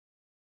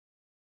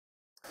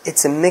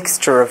It's a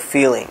mixture of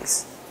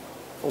feelings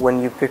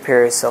when you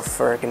prepare yourself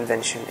for a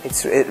convention.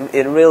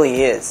 It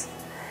really is,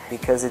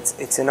 because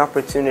it's an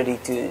opportunity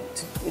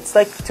it's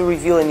like to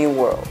reveal a new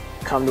world.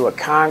 Come to a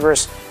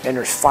Congress and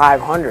there's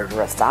 500 or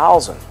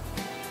 1,000.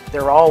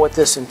 They're all with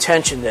this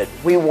intention that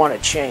we want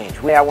to change.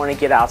 I want to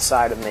get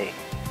outside of me.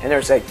 And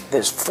there's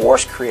this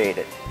force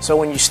created. So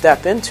when you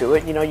step into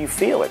it, you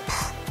feel it.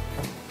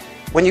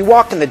 When you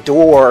walk in the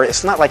door,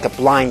 it's not like a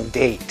blind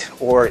date,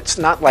 or it's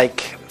not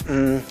like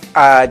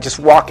just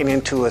walking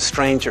into a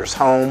stranger's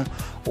home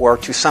or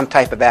to some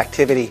type of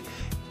activity.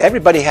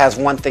 Everybody has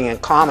one thing in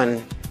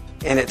common,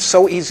 and it's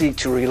so easy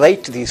to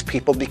relate to these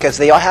people because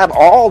they all have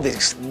all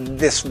this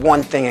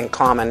one thing in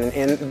common,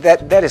 and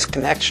that is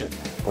connection.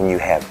 When you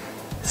have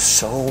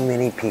so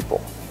many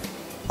people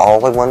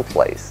all in one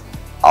place,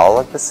 all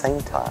at the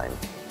same time,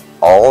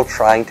 all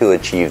trying to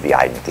achieve the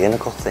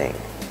identical thing,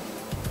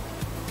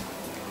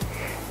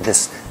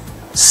 this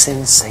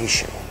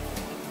sensation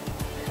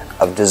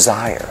of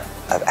desire,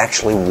 of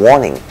actually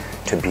wanting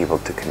to be able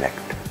to connect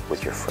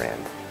with your friend.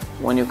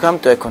 When you come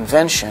to a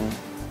convention,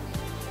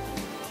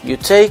 you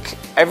take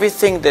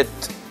everything that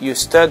you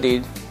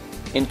studied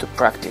into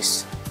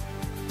practice.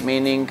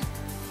 Meaning,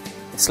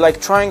 it's like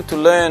trying to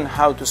learn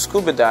how to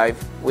scuba dive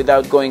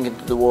without going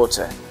into the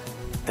water.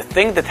 The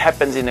thing that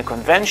happens in a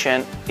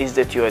convention is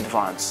that you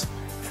advance.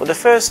 For the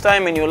first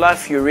time in your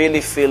life, you really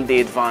feel the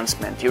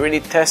advancement. You really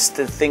test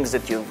the things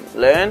that you've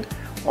learned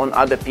on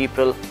other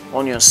people,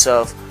 on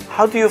yourself.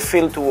 How do you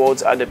feel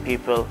towards other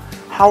people?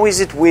 How is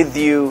it with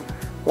you?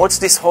 What's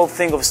this whole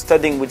thing of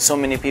studying with so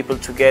many people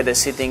together,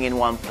 sitting in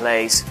one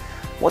place?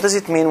 What does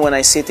it mean when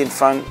I sit in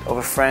front of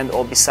a friend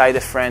or beside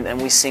a friend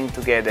and we sing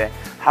together?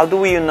 How do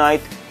we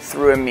unite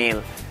through a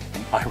meal?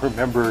 I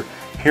remember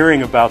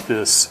hearing about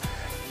this.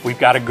 We've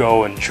got to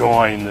go and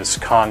join this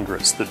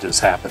Congress that is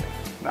happening.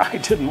 I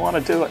didn't want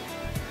to do it.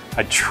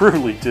 I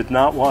truly did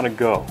not want to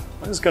go.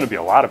 There's going to be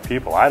a lot of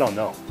people, I don't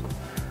know.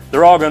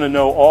 They're all going to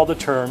know all the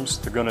terms.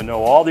 They're going to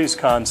know all these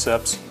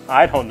concepts.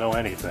 I don't know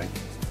anything.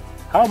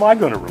 How am I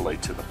going to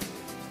relate to them?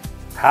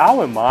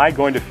 How am I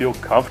going to feel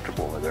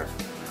comfortable with her?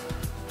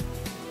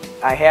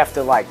 I have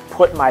to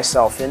put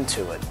myself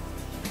into it,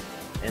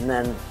 and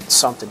then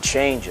something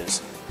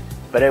changes.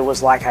 But it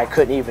was like I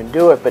couldn't even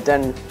do it. But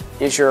then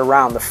as you're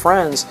around the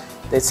friends,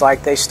 it's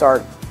like they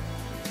start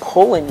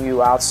pulling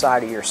you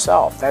outside of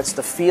yourself. That's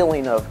the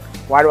feeling of,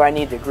 why do I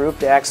need the group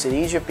to exit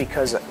Egypt?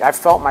 Because I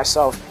felt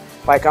myself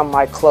like I'm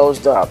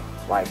closed up,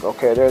 like,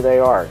 okay, there they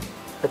are.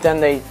 But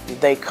then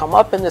they come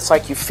up, and it's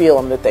like you feel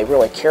them, that they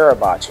really care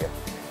about you.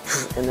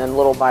 And then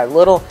little by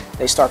little,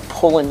 they start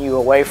pulling you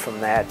away from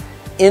that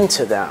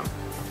into them,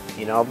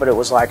 but it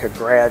was like a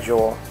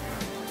gradual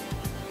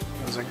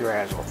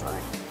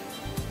thing.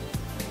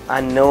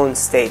 Unknown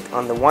state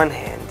on the one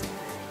hand,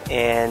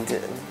 and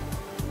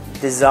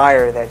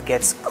desire that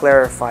gets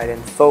clarified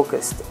and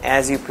focused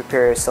as you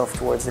prepare yourself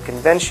towards the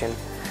convention.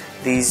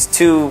 These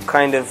two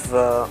kind of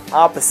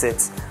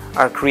opposites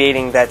are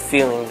creating that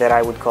feeling that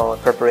I would call a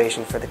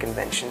preparation for the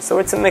convention. So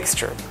it's a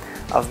mixture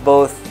of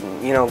both,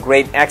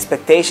 great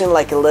expectation,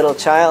 like a little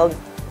child,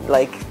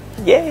 like,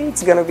 yay,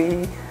 it's gonna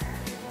be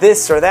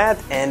this or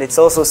that, and it's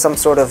also some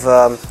sort of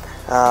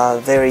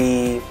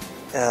very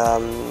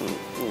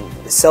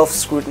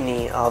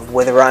self-scrutiny of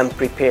whether I'm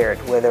prepared,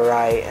 whether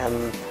I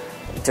am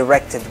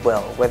directed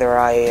well, whether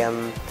I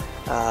am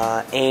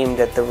aimed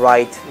at the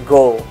right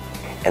goal.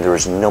 And there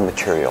is no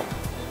material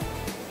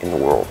in the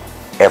world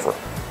ever,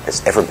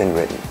 that's ever been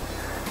written,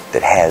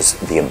 that has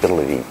the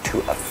ability to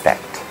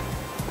affect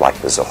like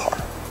the Zohar.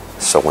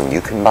 So when you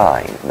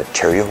combine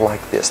material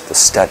like this, the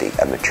study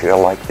of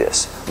material like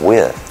this,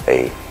 with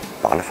a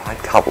bona fide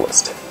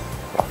Kabbalist,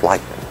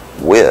 like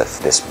them, with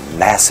this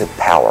massive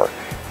power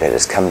that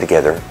has come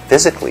together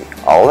physically,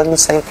 all in the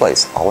same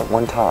place, all at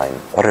one time,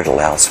 what it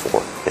allows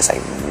for is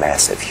a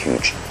massive,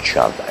 huge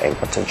jump. And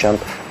what's a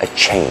jump? A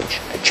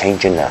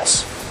change in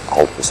us,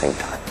 all at the same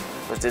time.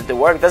 But the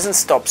work doesn't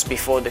stop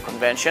before the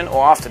convention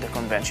or after the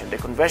convention. The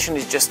convention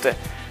is just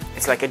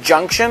it's like a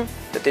junction,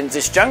 that in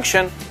this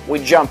junction we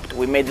jumped,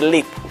 we made a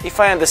leap. If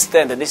I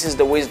understand that this is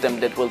the wisdom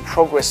that will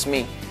progress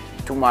me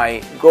to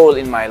my goal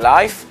in my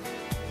life,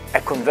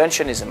 a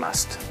convention is a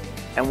must.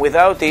 And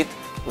without it,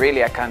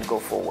 really I can't go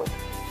forward.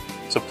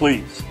 So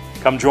please,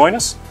 come join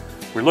us.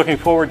 We're looking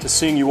forward to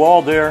seeing you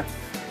all there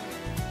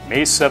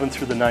May 7th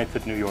through the 9th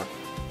at New York.